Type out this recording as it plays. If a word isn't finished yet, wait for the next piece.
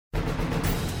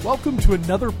Welcome to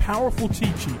another powerful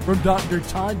teaching from Dr.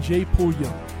 Todd J.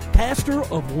 Pulliam, pastor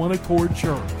of One Accord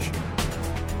Church.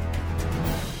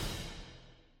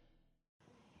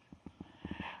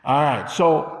 All right,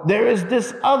 so there is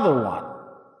this other one.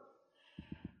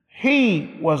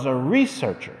 He was a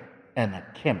researcher and a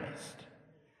chemist.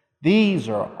 These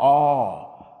are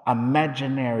all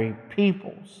imaginary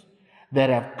peoples that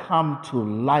have come to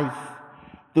life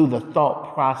through the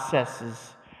thought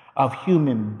processes of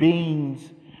human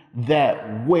beings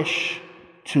that wish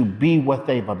to be what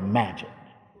they've imagined.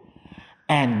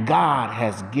 And God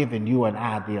has given you and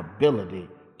I the ability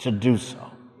to do so.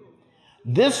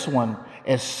 This one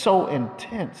is so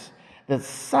intense that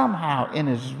somehow in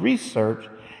his research,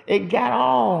 it got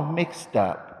all mixed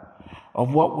up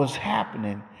of what was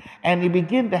happening. And he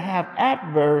began to have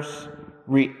adverse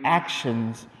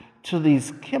reactions to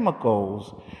these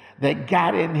chemicals that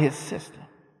got in his system.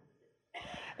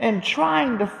 And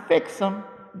trying to fix them,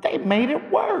 they made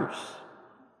it worse.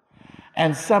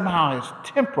 And somehow his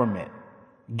temperament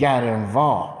got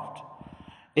involved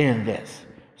in this.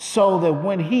 So that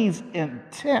when he's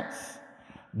intense,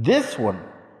 this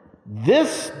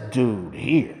dude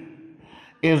here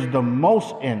is the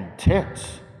most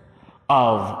intense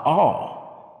of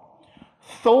all.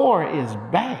 Thor is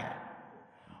bad,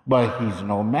 but he's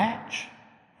no match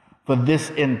for this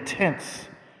intense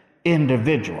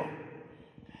individual.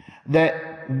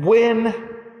 That when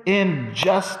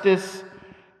injustice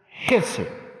hits him,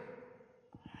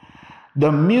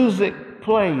 the music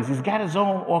plays. He's got his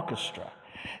own orchestra.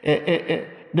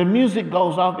 The music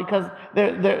goes off because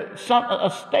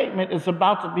a statement is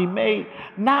about to be made,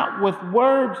 not with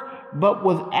words, but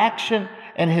with action,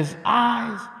 and his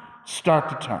eyes start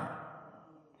to turn.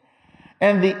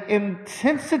 And the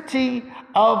intensity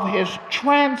of his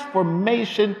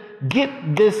transformation,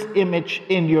 get this image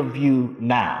in your view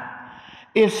now,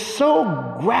 is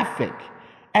so graphic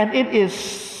and it is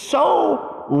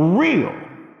so real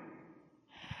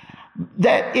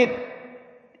that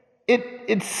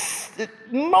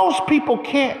most people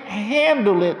can't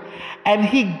handle it, and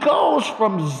he goes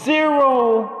from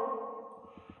 0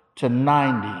 to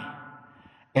 90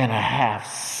 in a half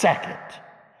second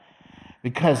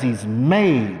because he's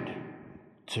made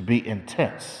to be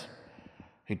intense.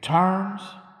 He turns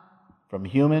from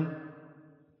human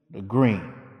to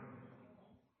green,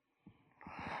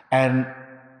 and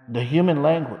the human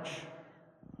language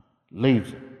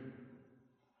leaves him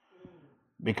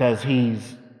because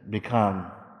he's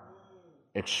become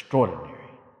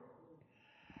extraordinary.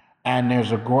 And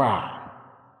there's a growl.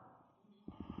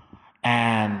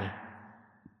 And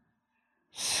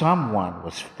someone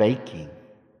was faking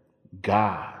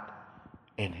God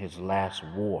in his last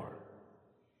war.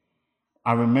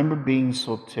 I remember being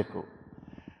so tickled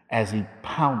as he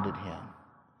pounded him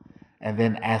and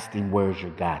then asked him, "Where's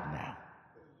your God now?"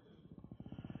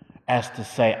 As to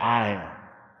say, "I am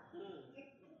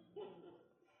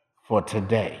for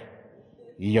today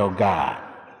your God."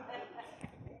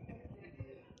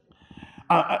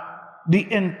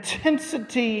 The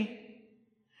intensity,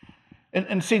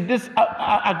 and see this,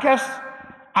 I guess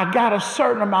I got a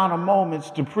certain amount of moments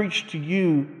to preach to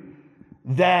you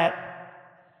that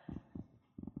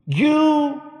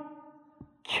you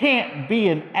can't be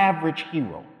an average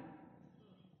hero.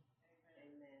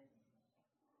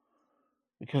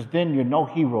 Because then you're no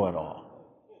hero at all.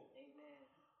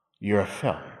 You're a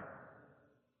failure.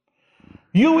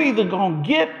 You either gonna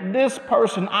get this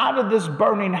person out of this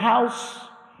burning house,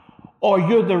 or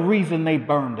you're the reason they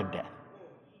burn to death.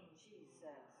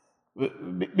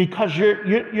 Because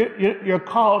you're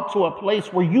called to a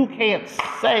place where you can't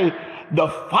say the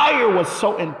fire was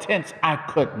so intense I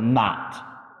could not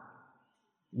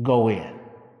go in.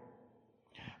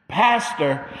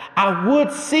 Pastor, I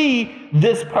would see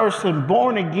this person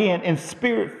born again and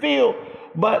spirit filled,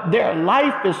 but their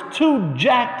life is too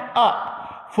jacked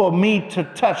up for me to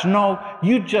touch. No,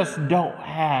 you just don't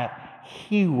have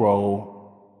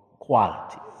hero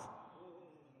qualities.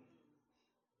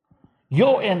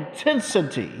 Your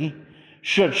intensity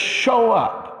should show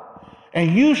up,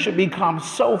 and you should become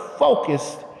so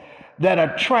focused that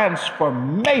a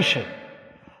transformation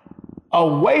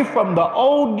away from the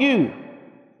old you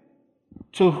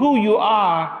to who you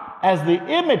are as the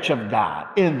image of God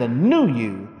in the new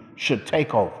you should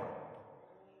take over.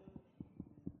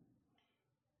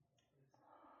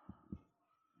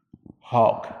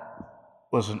 Hulk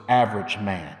was an average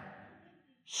man,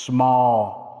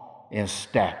 small in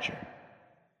stature.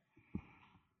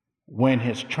 When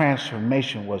his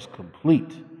transformation was complete,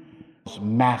 it was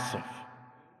massive.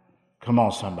 Come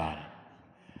on, somebody.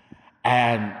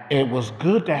 And it was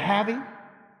good to have him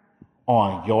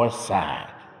on your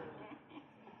side.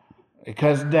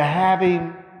 Because the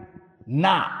having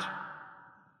not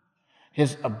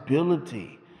his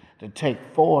ability to take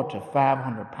 400 to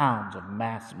 500 pounds of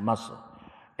mass muscle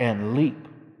and leap.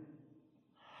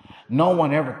 No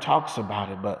one ever talks about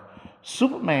it, but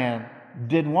Superman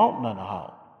didn't want none of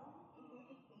Hulk.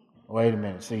 Wait a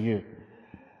minute, see you.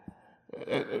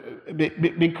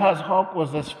 Because Hulk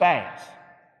was as fast.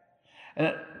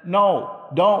 And no,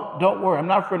 don't worry. I'm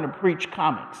not trying to preach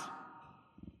comics,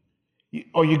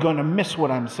 or you're going to miss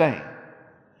what I'm saying.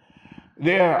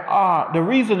 The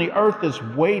reason the earth is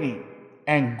waiting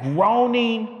and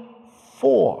groaning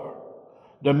for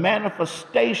the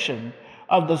manifestation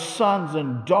of the sons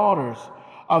and daughters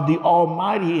of the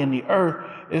Almighty in the earth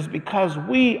is because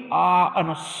we are an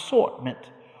assortment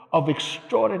of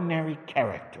extraordinary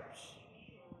characters.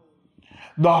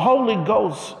 The Holy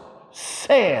Ghost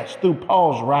says through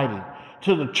Paul's writing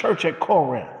to the church at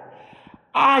Corinth,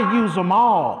 I use them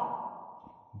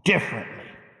all differently.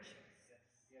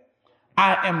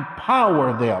 I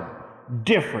empower them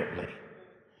differently,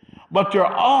 but they're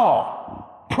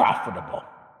all profitable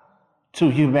to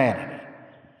humanity.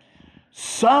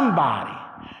 Somebody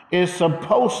is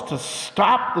supposed to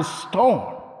stop the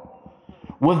storm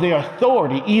with their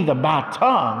authority, either by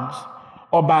tongues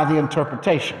or by the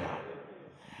interpretation of it.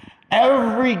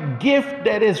 Every gift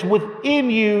that is within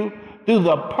you through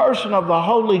the person of the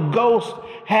Holy Ghost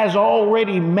has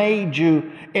already made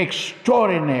you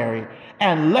extraordinary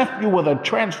and left you with a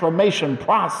transformation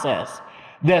process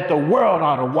that the world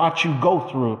ought to watch you go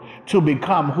through to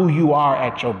become who you are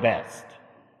at your best.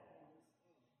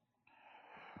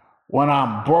 When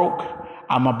I'm broke,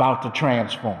 I'm about to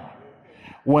transform.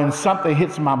 When something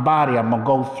hits my body, I'm going to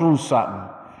go through something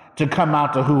to come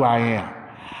out to who I am.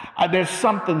 There's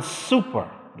something super,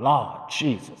 Lord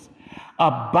Jesus,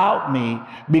 about me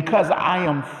because I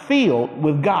am filled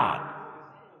with God.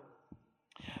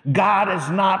 God is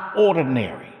not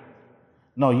ordinary.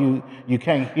 No, you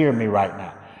can't hear me right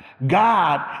now.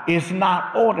 God is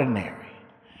not ordinary.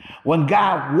 When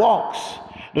God walks,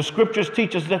 the scriptures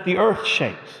teach us that the earth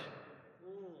shakes.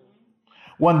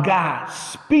 When God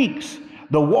speaks,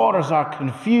 the waters are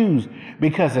confused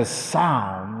because it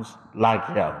sounds like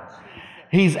him.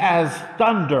 He's as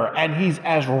thunder and he's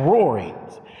as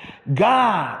roarings.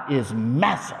 God is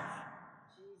massive.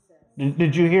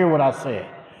 Did you hear what I said?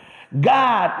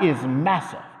 God is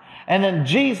massive. And then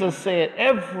Jesus said,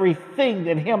 everything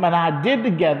that him and I did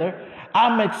together,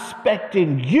 I'm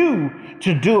expecting you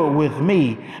to do it with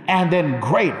me, and then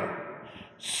greater.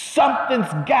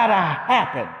 Something's got to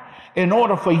happen in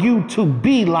order for you to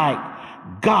be like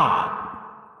God.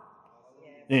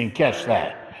 You didn't catch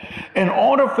that. In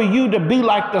order for you to be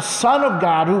like the Son of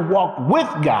God who walked with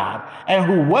God and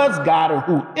who was God and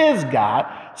who is God,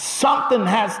 something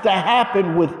has to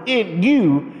happen within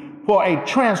you for a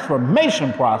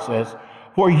transformation process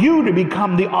for you to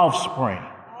become the offspring.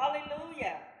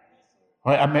 Hallelujah.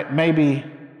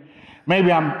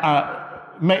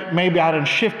 Maybe I done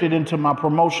shifted into my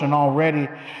promotion already,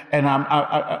 and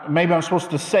maybe I'm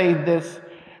supposed to save this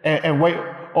and wait,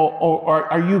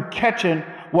 or are you catching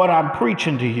what I'm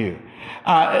preaching to you?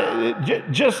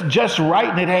 Just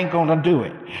writing it ain't gonna do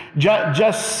it.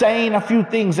 Just saying a few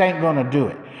things ain't gonna do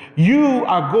it. You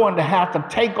are going to have to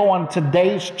take on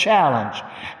today's challenge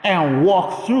and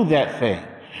walk through that thing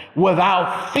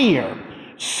without fear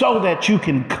so that you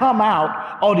can come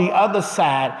out on the other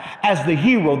side as the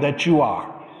hero that you are.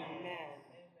 Amen.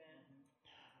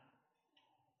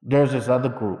 There's this other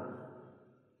group.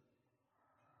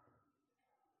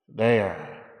 They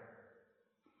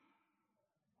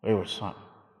were something.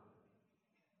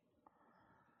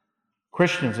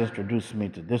 Christians introduced me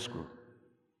to this group.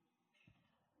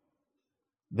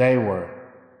 They were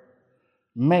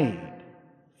made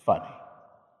funny.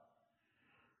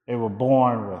 They were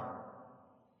born with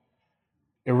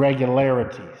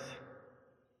irregularities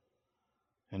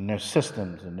in their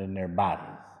systems and in their bodies.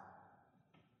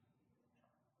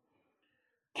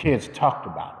 Kids talked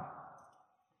about them,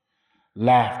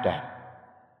 laughed at them.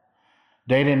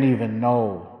 They didn't even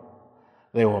know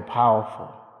they were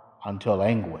powerful until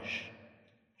anguish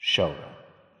showed up.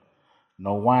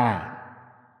 No wine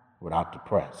without the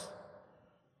press.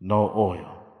 No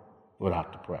oil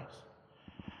without the press.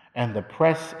 And the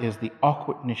press is the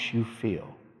awkwardness you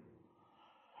feel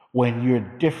when you're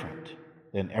different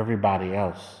than everybody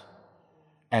else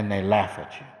and they laugh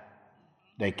at you.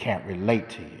 They can't relate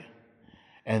to you.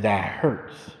 And that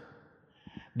hurts.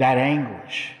 That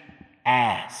anguish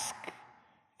asks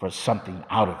for something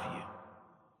out of you.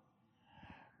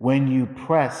 When you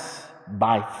press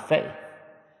by faith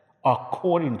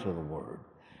according to the word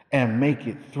and make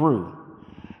it through,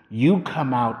 you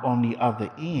come out on the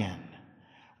other end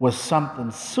with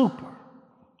something super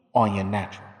on your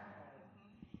natural.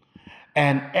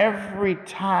 And every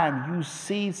time you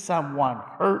see someone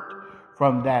hurt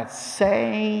from that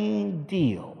same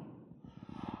deal,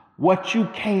 what you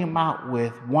came out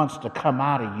with wants to come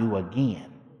out of you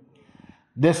again,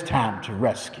 this time to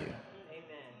rescue. Amen.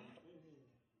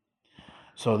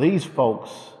 So these folks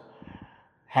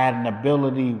had an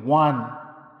ability, one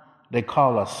they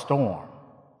call a storm.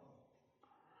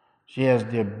 She has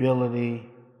the ability,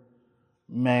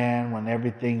 man, when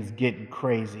everything's getting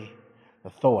crazy, to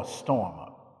throw a storm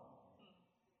up.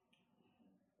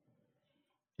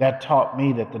 That taught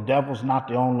me that the devil's not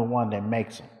the only one that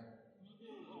makes them.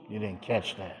 You didn't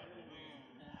catch that.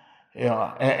 You know,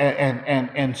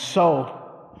 and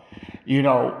so, you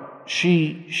know,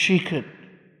 she could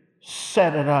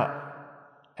set it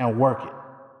up and work it.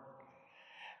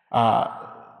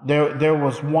 There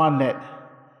was one that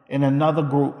in another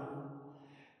group,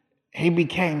 he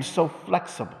became so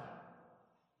flexible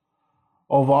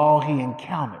over all he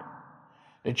encountered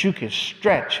that you could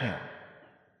stretch him.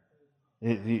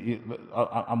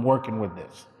 I'm working with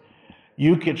this.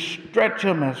 You could stretch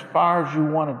him as far as you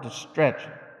wanted to stretch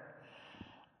him.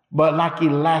 But like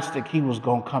elastic, he was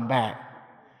going to come back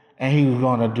and he was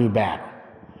going to do battle.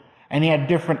 And he had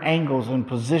different angles and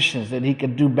positions that he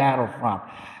could do battle from.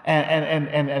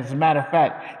 And as a matter of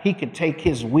fact, he could take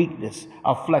his weakness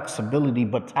of flexibility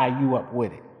but tie you up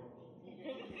with it.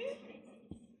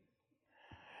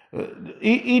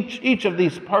 Each of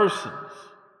these persons,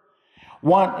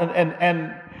 one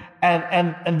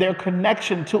and their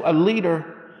connection to a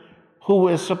leader who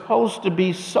is supposed to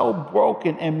be so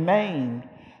broken and maimed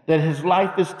that his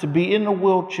life is to be in a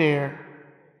wheelchair,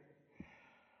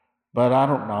 but I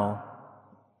don't know,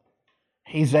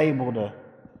 he's able to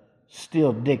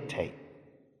still dictate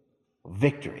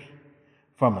victory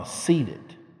from a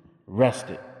seated,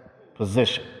 rested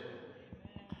position.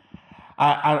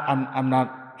 I'm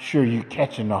not sure you're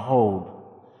catching the hold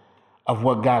of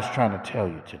what God's trying to tell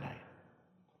you tonight.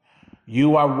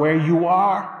 You are where you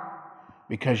are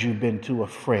because you've been too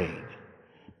afraid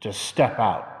to step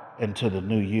out into the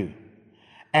new you.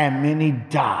 And many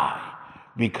die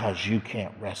because you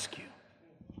can't rescue.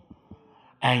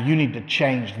 And you need to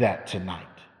change that tonight.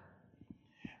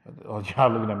 Y'all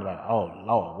looking at me like, oh,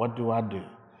 Lord, what do I do?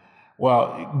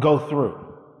 Well, go through.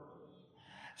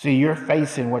 See, you're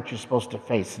facing what you're supposed to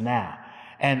face now.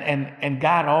 And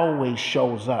God always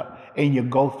shows up in your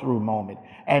go-through moment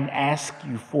and asks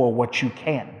you for what you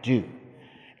can't do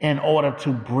in order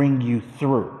to bring you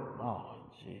through. Oh,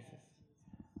 Jesus.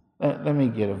 Let me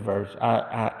get a verse.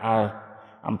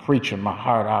 I'm preaching my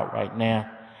heart out right now,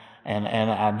 and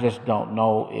I just don't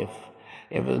know if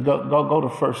go to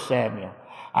 1 Samuel.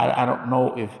 I don't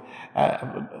know if,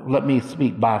 let me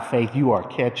speak by faith. You are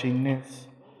catching this.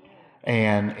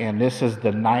 And this is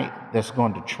the night that's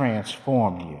going to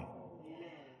transform you.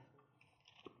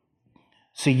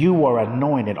 See, you are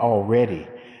anointed already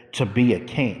to be a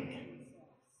king.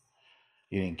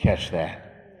 You didn't catch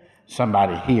that.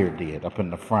 Somebody here did, up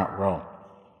in the front row.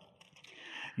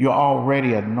 You're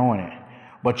already anointed,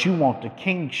 but you want the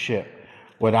kingship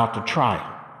without the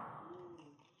trial.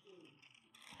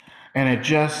 And it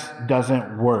just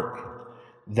doesn't work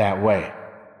that way.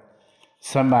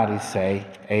 Somebody say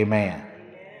amen.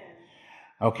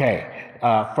 Okay,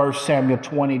 1 Samuel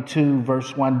 22,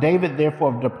 verse 1. David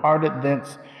therefore departed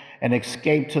thence and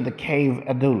escaped to the cave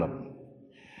Adullam.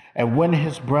 And when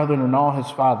his brethren and all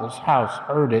his father's house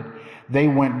heard it, they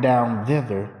went down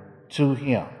thither to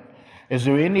him. Is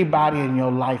there anybody in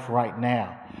your life right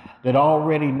now that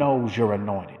already knows you're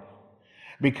anointed?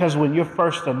 Because when you're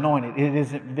first anointed, it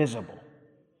isn't visible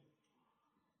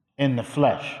in the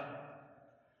flesh.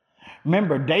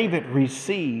 Remember, David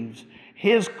receives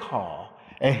his call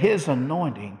and his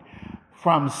anointing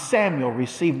from Samuel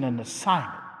receiving an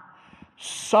assignment.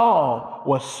 Saul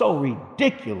was so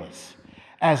ridiculous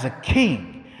as a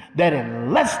king that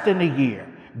in less than a year,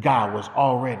 God was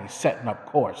already setting up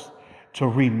course to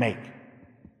remake,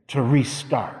 to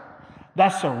restart.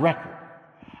 That's a record.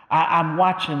 I'm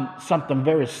watching something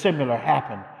very similar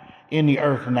happen in the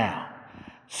earth now.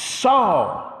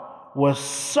 Saul was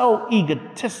so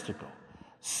egotistical.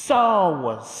 Saul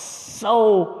was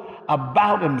so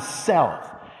about himself.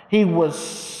 He was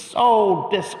so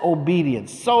disobedient,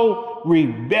 so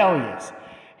rebellious.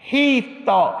 He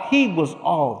thought he was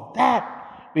all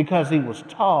that because he was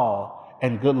tall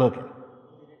and good looking.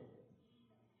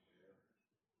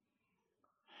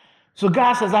 So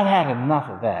God says, I've had enough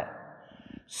of that.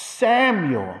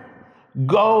 Samuel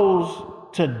goes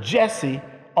to Jesse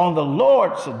on the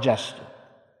Lord's suggestion.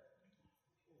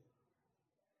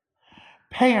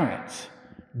 Parents,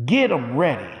 Get them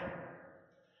ready.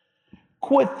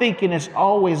 Quit thinking it's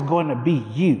always going to be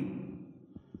you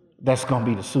that's going to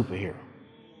be the superhero.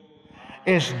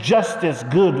 It's just as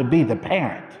good to be the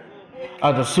parent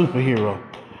of the superhero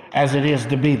as it is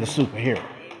to be the superhero.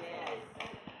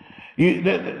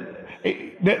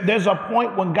 There's a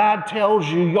point when God tells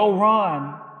you your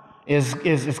run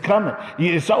is coming.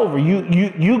 It's over.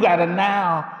 You got to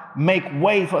now make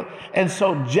way for. And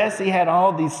so Jesse had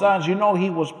all these sons. You know, he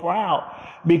was proud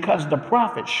because the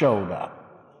prophet showed up.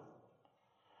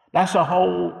 That's a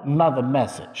whole nother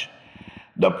message.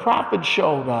 The prophet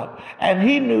showed up, and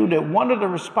he knew that one of the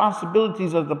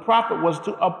responsibilities of the prophet was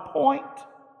to appoint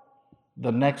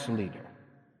the next leader.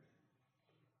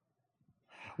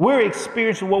 We're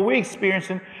experiencing what we're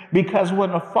experiencing because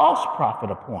when a false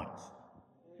prophet appoints,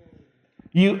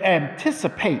 you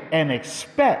anticipate and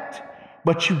expect,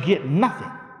 but you get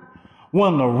nothing.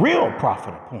 When the real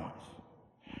prophet appoints,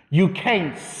 you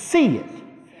can't see it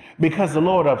because the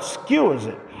Lord obscures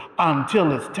it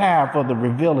until it's time for the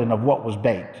revealing of what was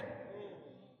baked.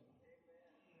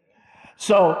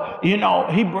 So, you know,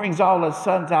 he brings all his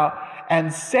sons out,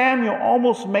 and Samuel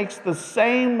almost makes the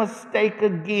same mistake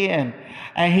again.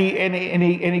 And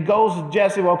he goes to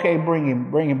Jesse. Okay, bring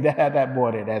him. That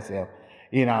boy there, that's him.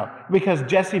 You know, because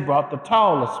Jesse brought the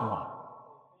tallest one.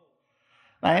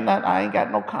 I ain't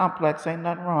got no complex. Ain't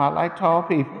nothing wrong. I like tall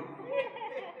people.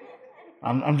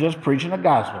 I'm just preaching the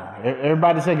gospel.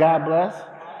 Everybody say God bless.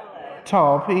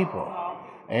 Tall people.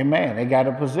 Amen. They got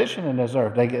a position in this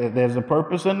earth. There's a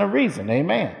purpose and a reason.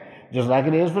 Amen. Just like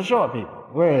it is for short people.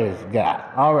 Where is God?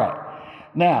 All right.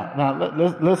 Now,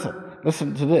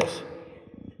 listen to this.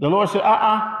 The Lord said,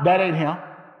 that ain't him.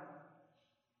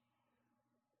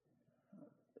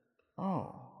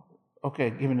 Oh, okay.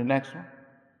 Give me the next one.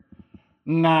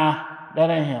 Nah, that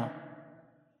ain't him.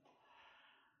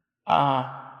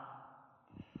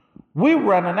 We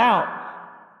running out.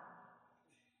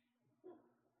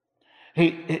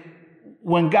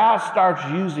 When God starts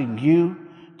using you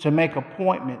to make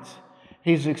appointments,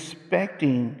 he's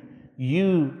expecting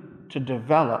you to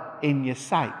develop in your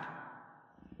sight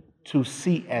to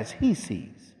see as he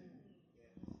sees.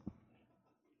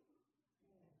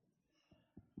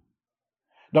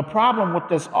 The problem with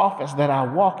this office that I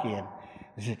walk in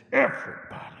is that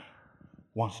everybody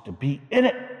wants to be in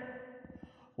it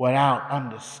without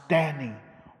understanding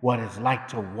what it's like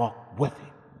to walk with it.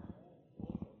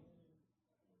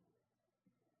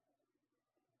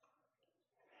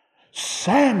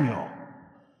 Samuel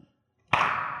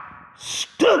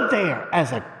stood there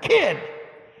as a kid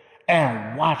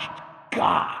and watched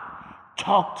God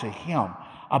talk to him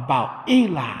about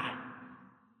Eli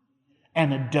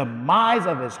and the demise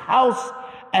of his house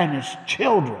and his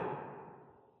children.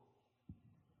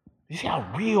 You see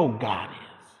how real God is.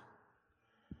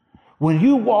 When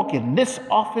you walk in this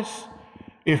office,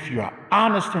 if you're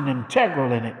honest and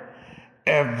integral in it,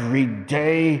 every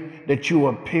day that you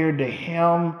appear to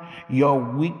him, your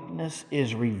weakness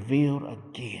is revealed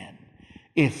again.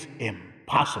 It's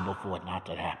impossible for it not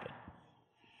to happen.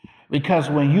 Because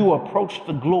when you approach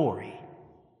the glory,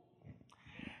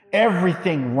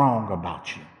 everything wrong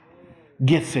about you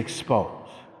gets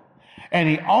exposed. And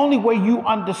the only way you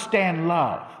understand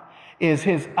love is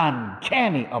his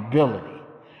uncanny ability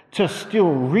to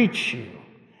still reach you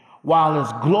while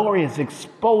his glory is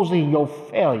exposing your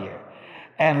failure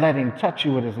and let him touch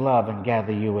you with his love and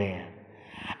gather you in.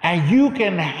 And you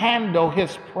can handle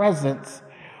his presence,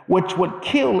 which would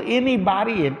kill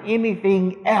anybody and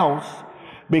anything else,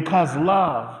 because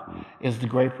love is the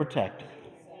great protector.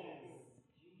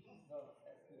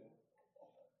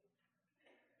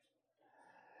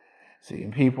 See,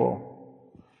 and people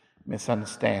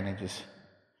misunderstand and just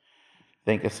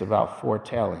think it's about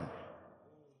foretelling,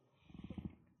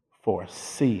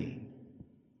 foreseeing.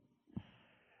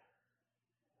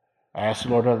 I asked the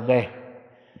Lord the other day,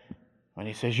 when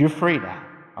he says, you're free now.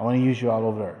 I want to use you all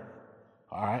over the earth.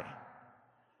 All right?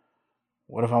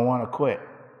 What if I want to quit?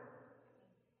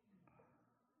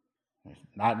 It's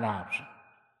not an option.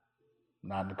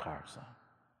 Not in the cards, son.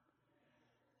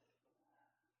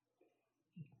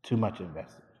 Too much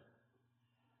invested.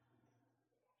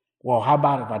 Well, how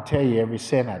about if I tell you every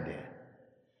sin I did?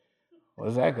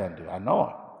 What's that going to do? I know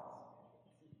it.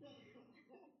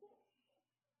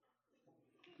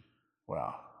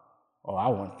 Well, I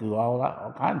went through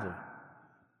all kinds of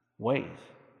ways.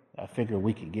 I figured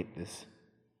we could get this.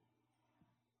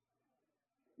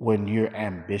 When you're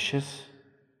ambitious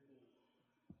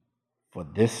for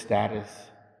this status,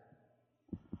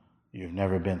 you've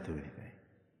never been through anything.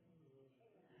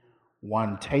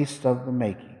 One taste of the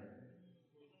making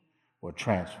will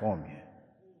transform you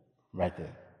right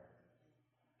there.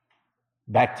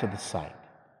 Back to the site.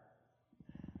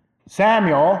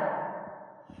 Samuel,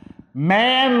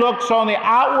 man looks on the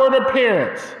outward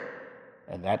appearance.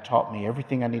 And that taught me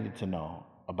everything I needed to know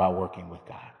about working with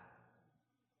God.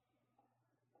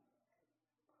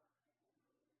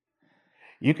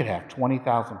 You could have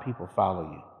 20,000 people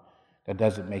follow you. That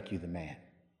doesn't make you the man.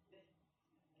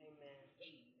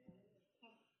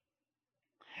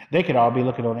 They could all be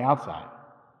looking on the outside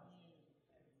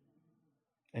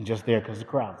and just there because the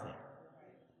crowd's there.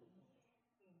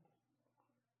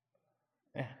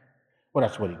 Yeah. Well,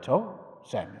 that's what he told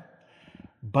Samuel.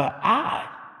 But I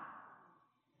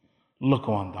look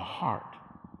on the heart.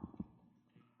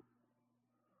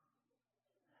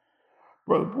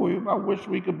 Brother William, I wish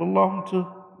we could belong to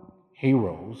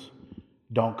heroes.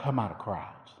 Don't come out of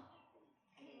crowds.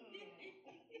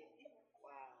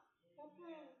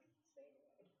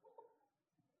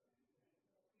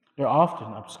 They're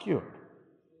often obscured,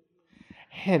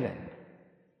 hidden.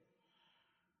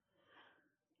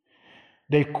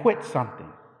 They quit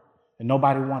something and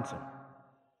nobody wants them.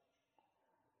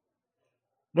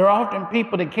 There are often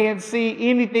people that can't see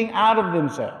anything out of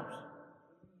themselves.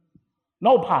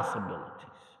 No possibilities.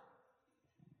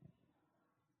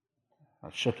 I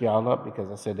shook y'all up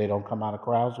because I said they don't come out of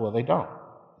crowds. Well, they don't.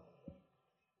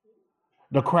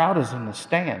 The crowd is in the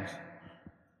stands.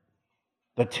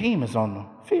 The team is on the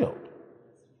field.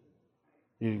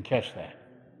 You didn't catch that.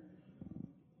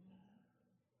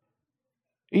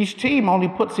 Each team only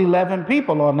puts 11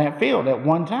 people on that field at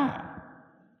one time.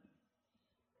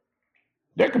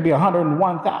 There could be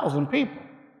 101,000 people.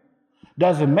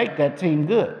 Doesn't make that team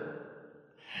good.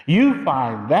 You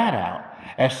find that out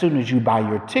as soon as you buy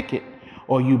your ticket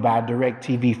or you buy a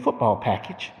DirecTV football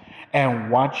package and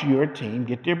watch your team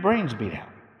get their brains beat out.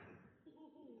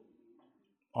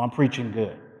 I'm preaching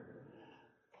good.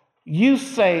 You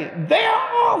say, they're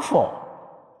awful.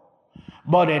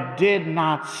 But it did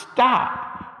not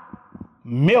stop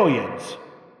millions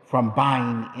from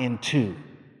buying into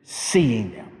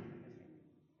seeing them.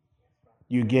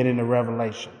 You get into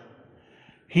Revelation.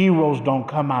 Heroes don't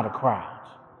come out of crowds.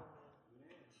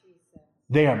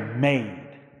 They are made.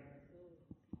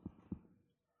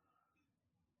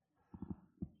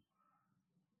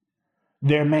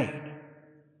 They're made.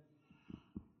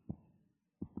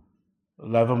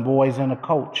 11 boys and a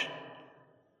coach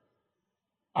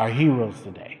are heroes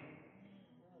today.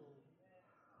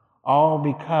 All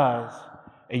because,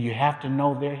 and you have to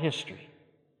know their history,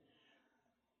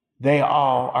 they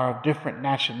all are of different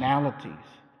nationalities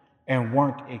and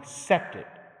weren't accepted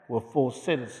with full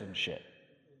citizenship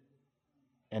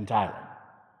in Thailand.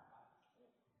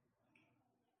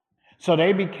 So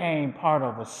they became part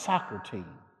of a soccer team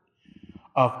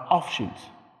of offshoots.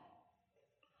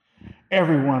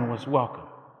 Everyone was welcome.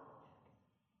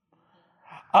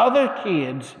 Other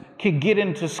kids could get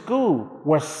into school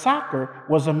where soccer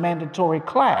was a mandatory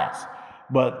class,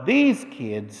 but these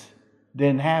kids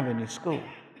didn't have any school.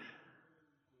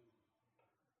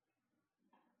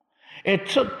 It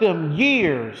took them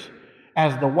years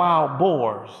as the Wild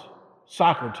Boars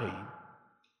soccer team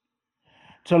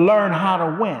to learn how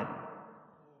to win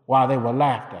while they were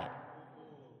laughed at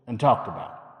and talked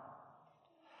about.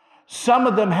 Some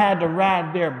of them had to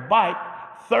ride their bike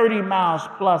 30 miles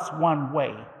plus one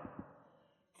way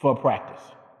for practice.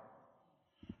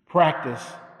 Practice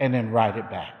and then ride it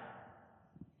back.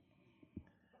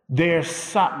 There's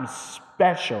something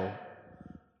special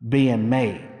being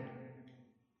made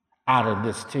out of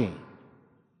this team.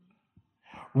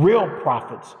 Real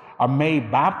prophets are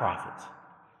made by prophets,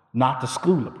 not the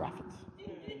school of prophets.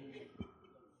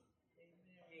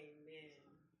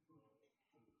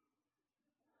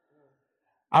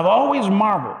 I've always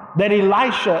marveled that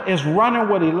Elisha is running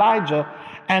with Elijah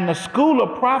and the school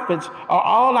of prophets are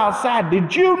all outside.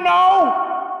 Did you know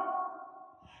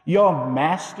your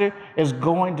master is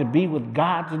going to be with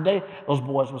God today? Those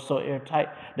boys were so airtight,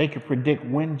 they could predict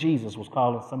when Jesus was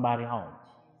calling somebody home.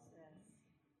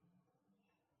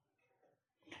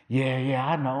 Yeah,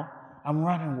 I know. I'm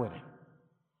running with him.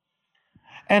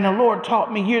 And the Lord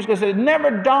taught me years ago, it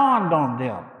never dawned on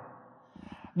them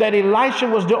that Elisha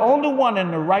was the only one in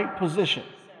the right position.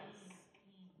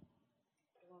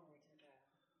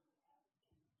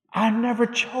 I never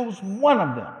chose one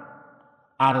of them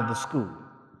out of the school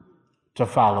to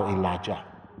follow Elijah.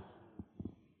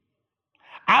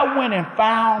 I went and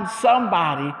found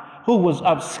somebody who was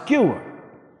obscure,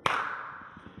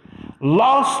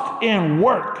 lost in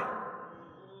work,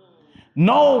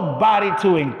 nobody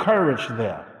to encourage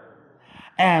them.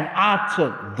 And I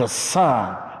took the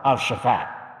son of Shaphat,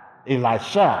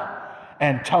 Elisha,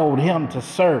 and told him to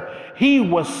serve. He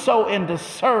was so into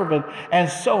serving and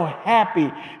so happy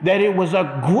that it was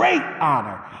a great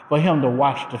honor for him to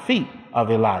wash the feet of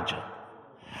Elijah.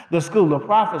 The school of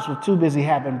prophets were too busy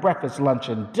having breakfast, lunch,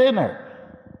 and dinner.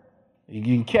 You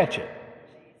can catch it.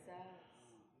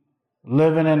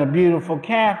 Living in a beautiful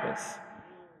campus.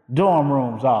 Dorm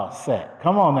rooms all set.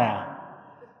 Come on now.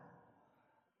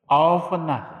 All for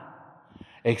nothing.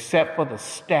 Except for the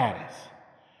status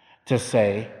to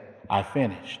say, I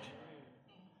finished.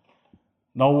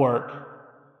 No work,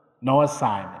 no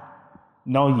assignment,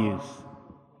 no use.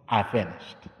 I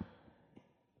finished.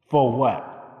 For what?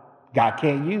 God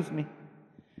can't use me.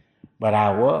 But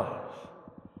I was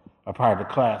a part of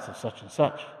the class of such and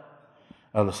such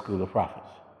of the school of prophets.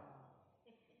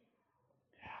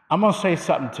 I'm going to say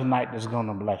something tonight that's going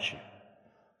to bless you.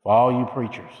 For all you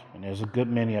preachers, and there's a good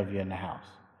many of you in the house.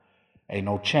 Ain't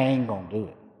no chain going to do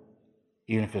it,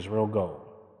 even if it's real gold.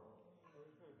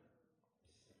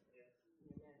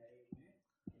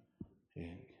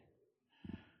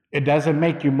 It doesn't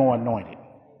make you more anointed.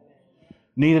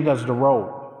 Neither does the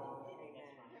robe.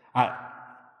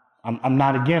 I'm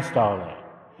not against all that.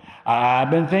 I've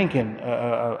been thinking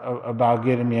about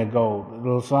getting me a gold, a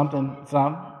little something.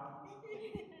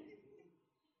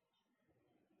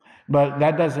 But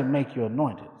that doesn't make you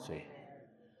anointed, see.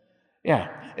 Yeah,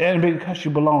 and because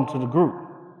you belong to the group.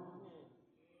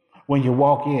 When you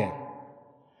walk in,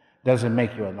 doesn't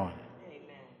make you anointed.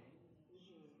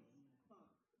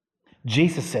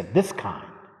 Jesus said this kind,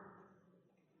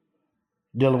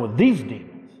 dealing with these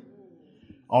demons,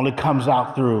 only comes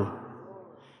out through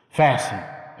fasting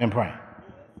and praying.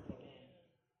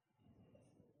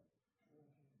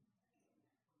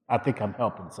 I think I'm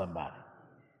helping somebody.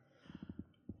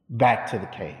 Back to the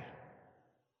cave.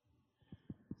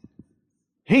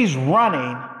 He's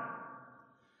running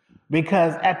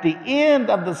because at the end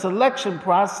of the selection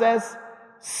process,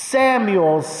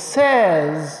 Samuel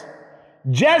says,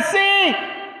 Jesse,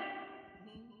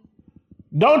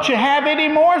 don't you have any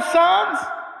more sons?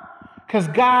 Because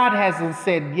God hasn't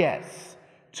said yes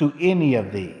to any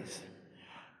of these.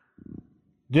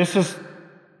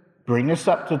 Bring this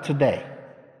up to today.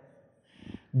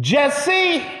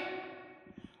 Jesse,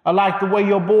 I like the way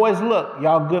your boys look.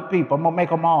 Y'all good people. I'm going to make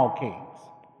them all kings.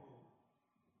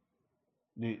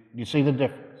 You see the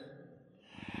difference?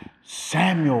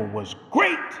 Samuel was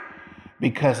great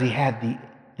because he had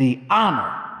the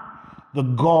honor, the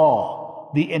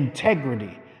gall, the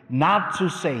integrity not to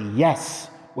say yes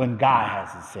when God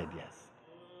hasn't said yes.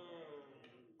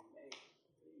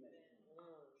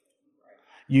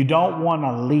 You don't want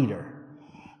a leader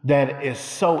that is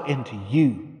so into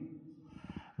you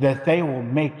that they will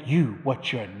make you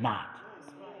what you're not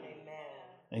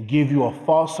and give you a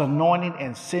false anointing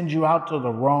and send you out to the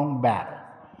wrong battle.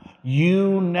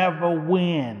 You never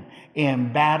win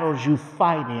in battles you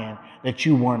fight in that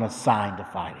you weren't assigned to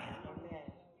fight in.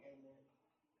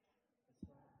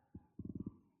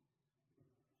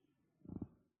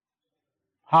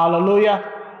 Hallelujah.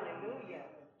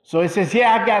 So it says,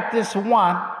 yeah, I got this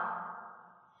one.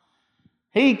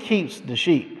 He keeps the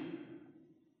sheep.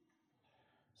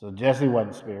 So Jesse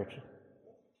wasn't spiritual.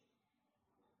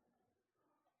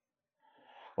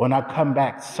 When I come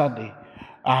back Sunday,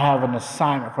 I have an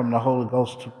assignment from the Holy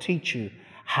Ghost to teach you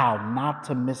how not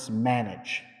to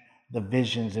mismanage the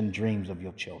visions and dreams of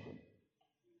your children.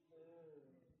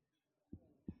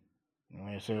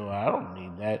 And you say, well, I don't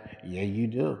need that. Yeah, you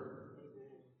do.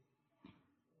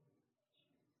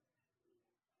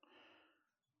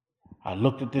 I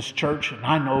looked at this church and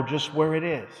I know just where it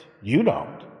is. You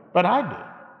don't, but I do.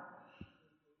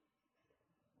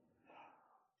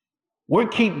 We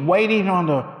keep waiting on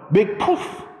the big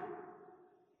poof.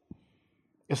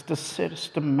 It's the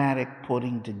systematic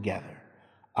putting together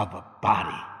of a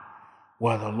body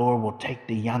where the Lord will take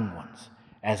the young ones,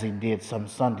 as he did some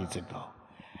Sundays ago,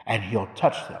 and he'll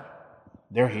touch them.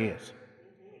 They're his.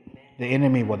 The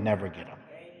enemy will never get them.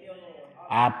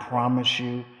 I promise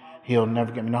you, he'll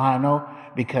never get them. You know how I know?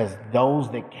 Because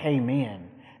those that came in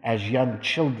as young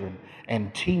children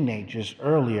and teenagers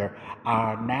earlier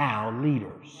are now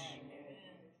leaders.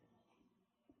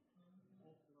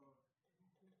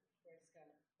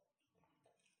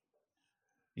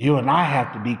 You and I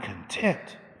have to be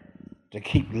content to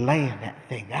keep laying that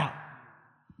thing out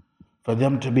for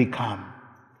them to become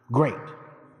great.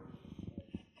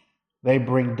 They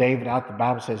bring David out. The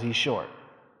Bible says he's short.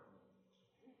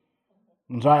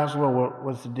 And so I asked, well,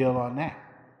 what's the deal on that?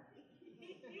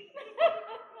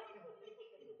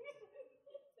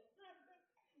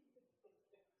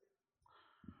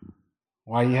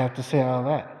 Why do you have to say all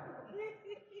that?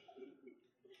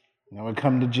 Now we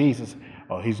come to Jesus.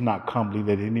 Oh, he's not comely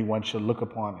that anyone should look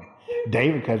upon him.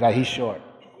 David, because he's short.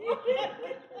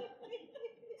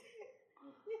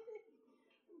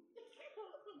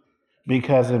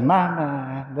 Because in my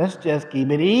mind, let's just keep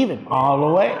it even all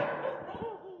the way.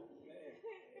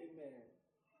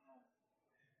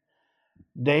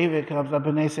 David comes up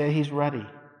and they say he's ruddy.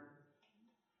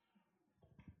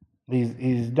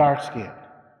 He's dark-skinned.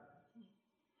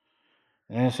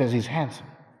 And it says he's handsome.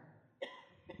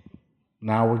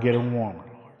 Now we're getting warmer,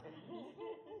 Lord.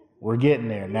 We're getting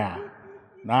there now.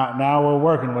 Now we're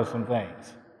working with some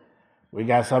things. We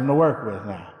got something to work with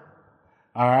now.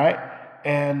 All right?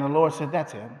 And the Lord said,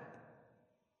 that's him.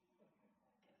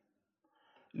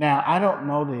 Now, I don't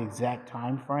know the exact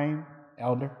time frame,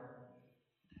 Elder,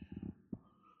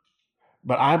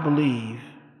 but I believe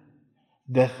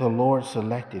that the Lord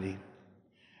selected him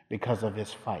because of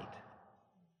his fight,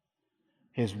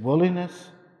 his willingness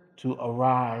to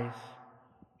arise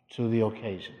to the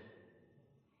occasion.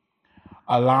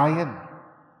 A lion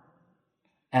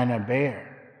and a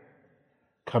bear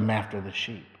come after the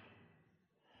sheep.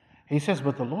 He says,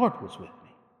 but the Lord was with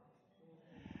me.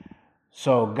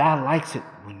 So God likes it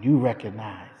when you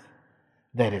recognize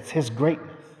that it's his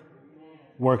greatness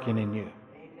working in you.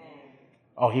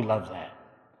 Oh, he loves that.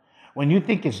 When you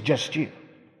think it's just you.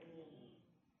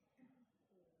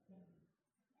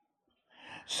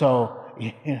 So,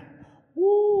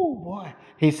 woo, boy.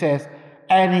 He says,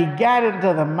 and he got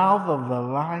into the mouth of the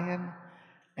lion,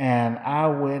 and I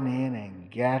went in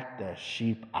and got the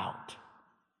sheep out.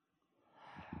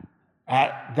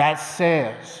 That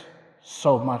says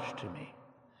so much to me,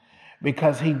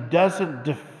 because he doesn't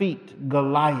defeat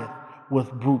Goliath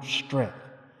with brute strength.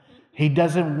 He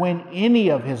doesn't win any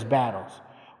of his battles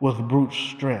with brute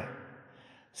strength.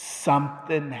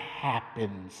 Something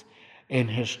happens in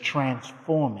his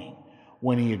transforming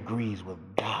when he agrees with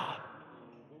God.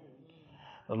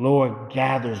 The Lord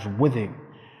gathers with him.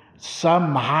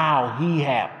 Somehow he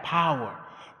had power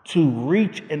to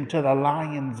reach into the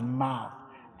lion's mouth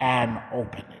and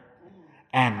open it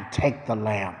and take the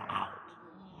lamb out.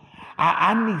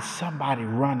 I need somebody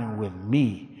running with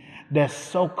me that's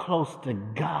so close to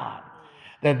God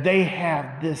that they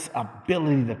have this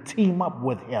ability to team up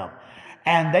with him,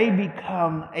 and they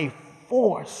become a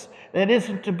force that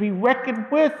isn't to be reckoned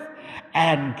with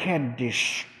and can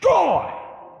destroy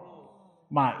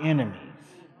my enemies.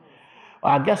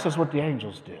 Well, I guess that's what the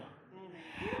angels do.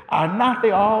 Are not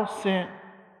they all sent?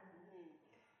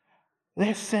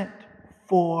 They're sent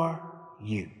for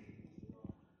you.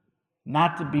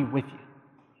 Not to be with you.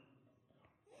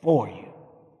 For you.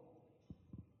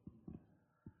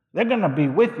 They're going to be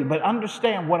with you, but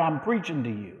understand what I'm preaching to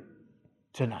you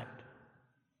tonight.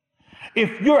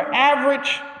 If you're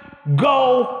average,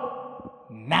 go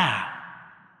now.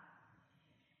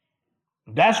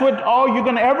 That's what all you're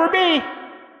going to ever be.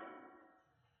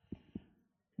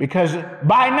 Because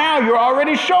by now you're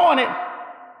already showing it.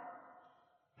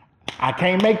 I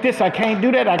can't make this, I can't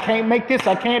do that, I can't make this,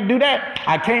 I can't do that,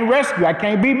 I can't rescue, I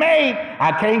can't be made,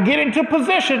 I can't get into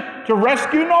position to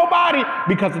rescue nobody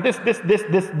because of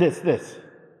this.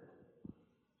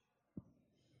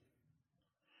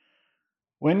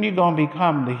 When you going to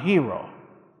become the hero?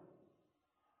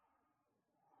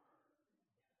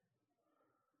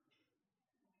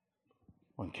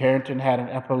 When Carrington had an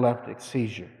epileptic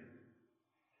seizure,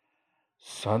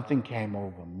 something came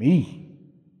over me.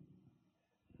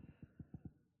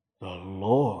 The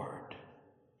Lord.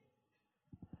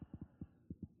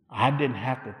 I didn't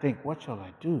have to think, what shall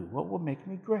I do? What will make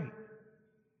me great?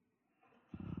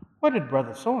 What did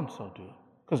brother so-and-so do?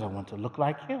 Because I want to look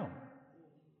like him.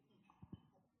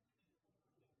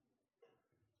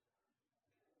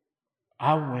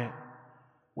 I went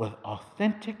with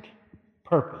authentic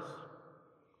purpose.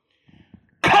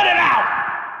 Cut it out!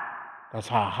 That's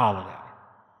how I hollered at her.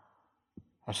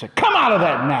 I said, come out of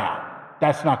that now.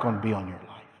 That's not going to be on your life.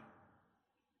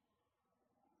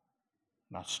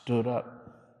 And I stood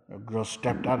up. The girl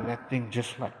stepped out of that thing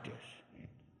just like this.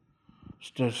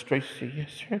 Stood straight, she said,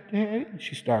 yes, sir, Daddy. And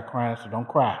she started crying. I said, don't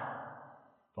cry.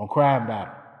 Don't cry about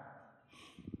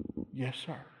it. Yes,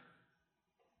 sir.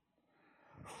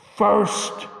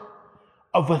 First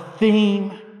of a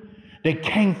theme that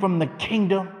came from the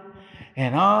kingdom,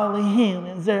 and all the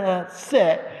humans are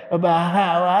upset about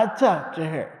how I talk to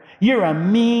her. You're a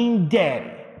mean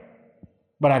daddy.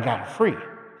 But I got her free.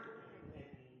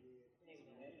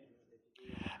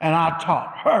 And I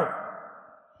taught her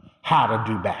how to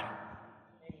do battle.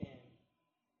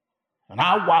 And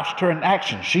I watched her in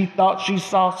action. She thought she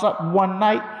saw something one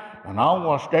night, and I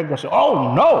watched that girl say,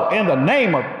 oh no, in the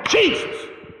name of Jesus.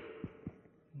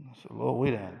 I said, Lord,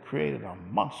 we done created a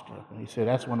monster. And he said,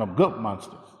 that's one of them good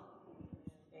monsters.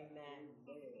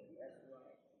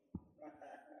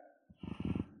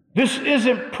 This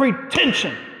isn't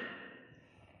pretension.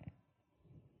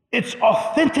 It's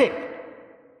authentic.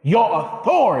 Your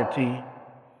authority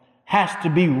has to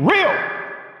be real,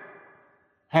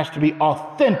 has to be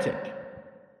authentic.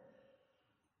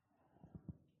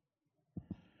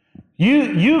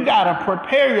 You got to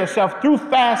prepare yourself through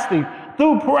fasting,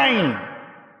 through praying,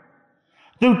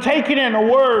 through taking in the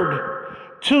word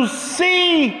to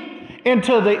see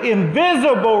into the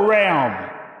invisible realm.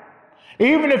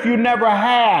 Even if you never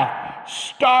have,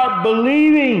 start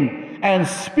believing and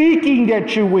speaking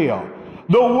that you will.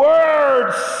 The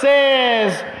word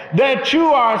says that you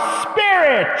are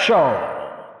spiritual.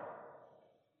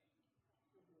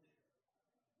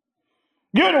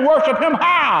 You're to worship him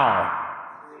how?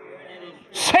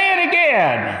 Say it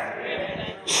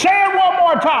again. Say it one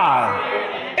more time.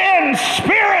 In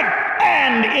spirit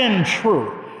and in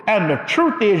truth. And the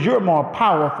truth is you're more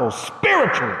powerful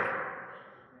spiritually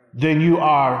than you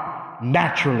are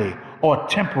naturally or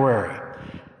temporary.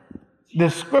 The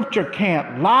scripture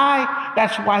can't lie.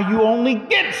 That's why you only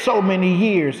get so many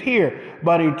years here.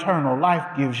 But eternal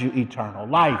life gives you eternal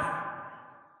life.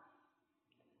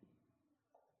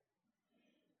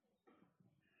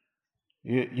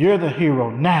 You're the hero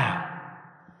now.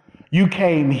 You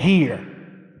came here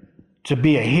to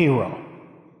be a hero.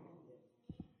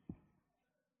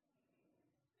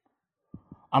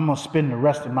 I'm going to spend the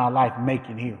rest of my life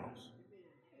making heroes,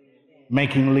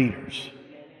 making leaders,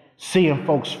 seeing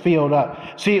folks filled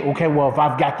up. See, okay, well, if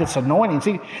I've got this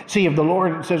anointing, see if the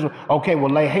Lord says, okay,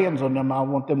 well, lay hands on them, I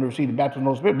want them to receive the baptism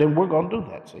of the Holy Spirit, then we're going to do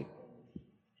that, see.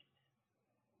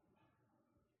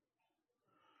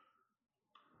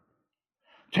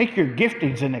 Take your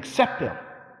giftings and accept them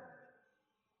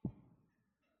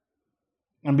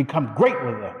and become great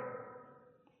with them.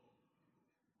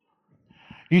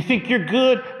 You think you're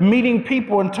good meeting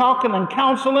people and talking and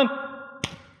counseling?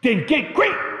 Then get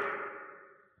great.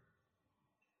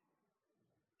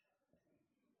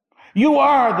 You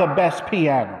are the best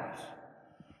pianist.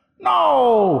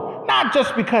 No, not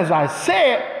just because I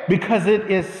say it, because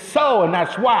it is so, and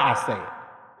that's why I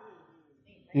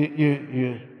say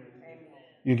it.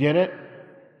 You get it?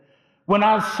 When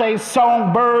I say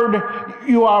songbird,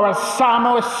 you are a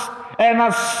psalmist and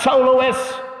a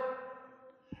soloist.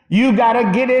 You got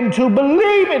to get into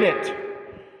believing it.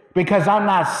 Because I'm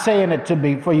not saying it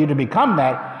for you to become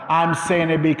that. I'm saying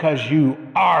it because you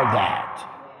are that.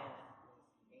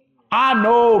 I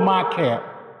know my camp.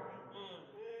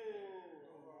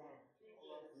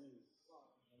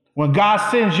 When God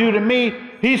sends you to me,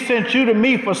 he sent you to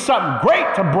me for something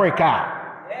great to break out.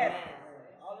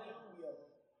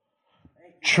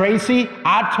 Tracy,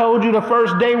 I told you the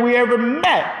first day we ever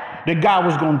met that God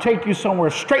was going to take you somewhere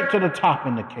straight to the top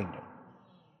in the kingdom.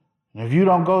 And if you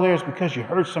don't go there, it's because you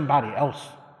heard somebody else.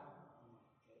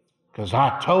 Because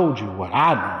I told you what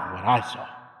I know, what I saw.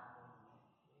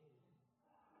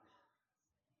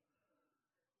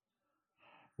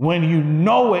 When you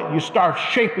know it, you start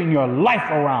shaping your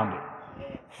life around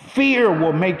it. Fear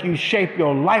will make you shape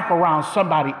your life around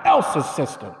somebody else's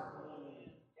system.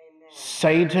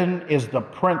 Satan is the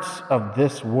prince of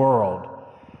this world,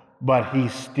 but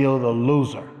he's still the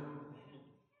loser.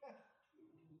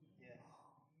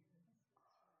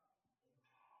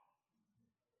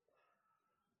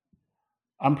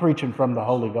 I'm preaching from the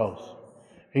Holy Ghost.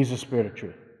 He's the Spirit of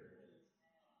truth.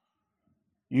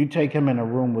 You take him in a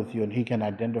room with you and he can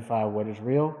identify what is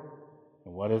real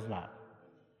and what is not,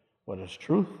 what is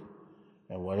truth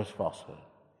and what is falsehood.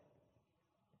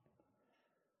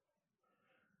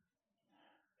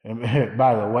 And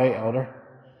by the way, elder,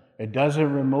 it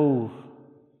doesn't remove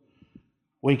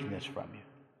weakness from you.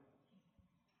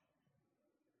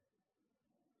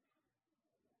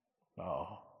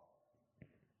 No.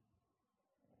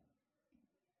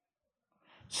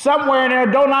 Somewhere in there,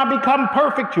 don't I become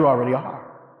perfect? You already are.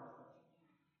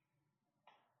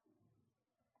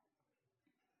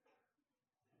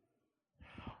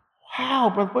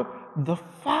 How? But the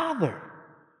Father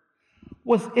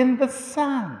was in the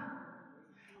Son,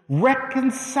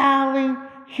 reconciling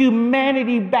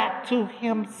humanity back to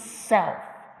himself.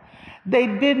 They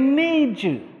didn't need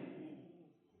you.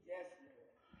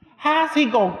 How's he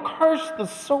going to curse the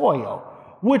soil,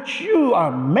 which you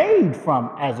are made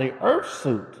from as an earth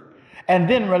suit, and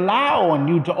then rely on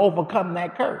you to overcome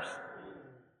that curse?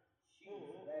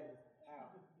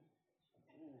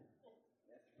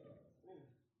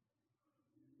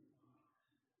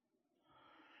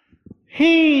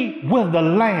 He with the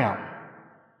Lamb,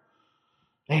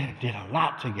 they did a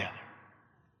lot together.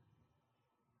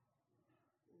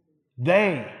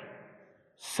 They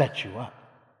set you up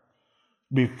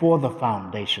before the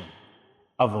foundation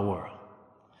of the world.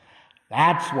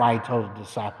 That's why he told the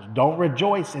disciples, don't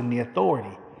rejoice in the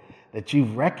authority that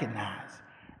you've recognized.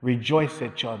 Rejoice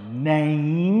that your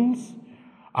names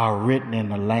are written in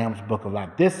the Lamb's book of life.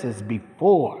 This is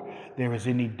before there is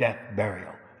any death,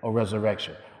 burial, or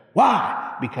resurrection.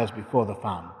 Why? Because before the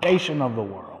foundation of the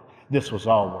world, this was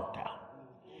all worked out.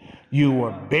 You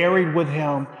were buried with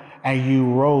him and you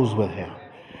rose with him.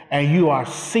 And you are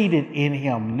seated in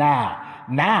him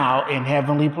now in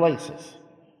heavenly places.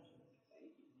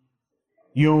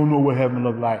 You don't know what heaven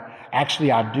looked like.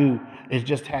 Actually, I do. It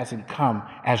just hasn't come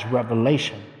as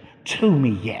revelation to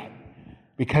me yet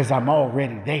because I'm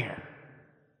already there.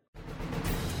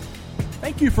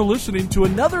 Thank you for listening to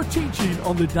another teaching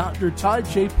on the Dr. Todd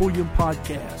J. Pulliam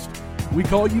podcast. We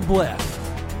call you blessed.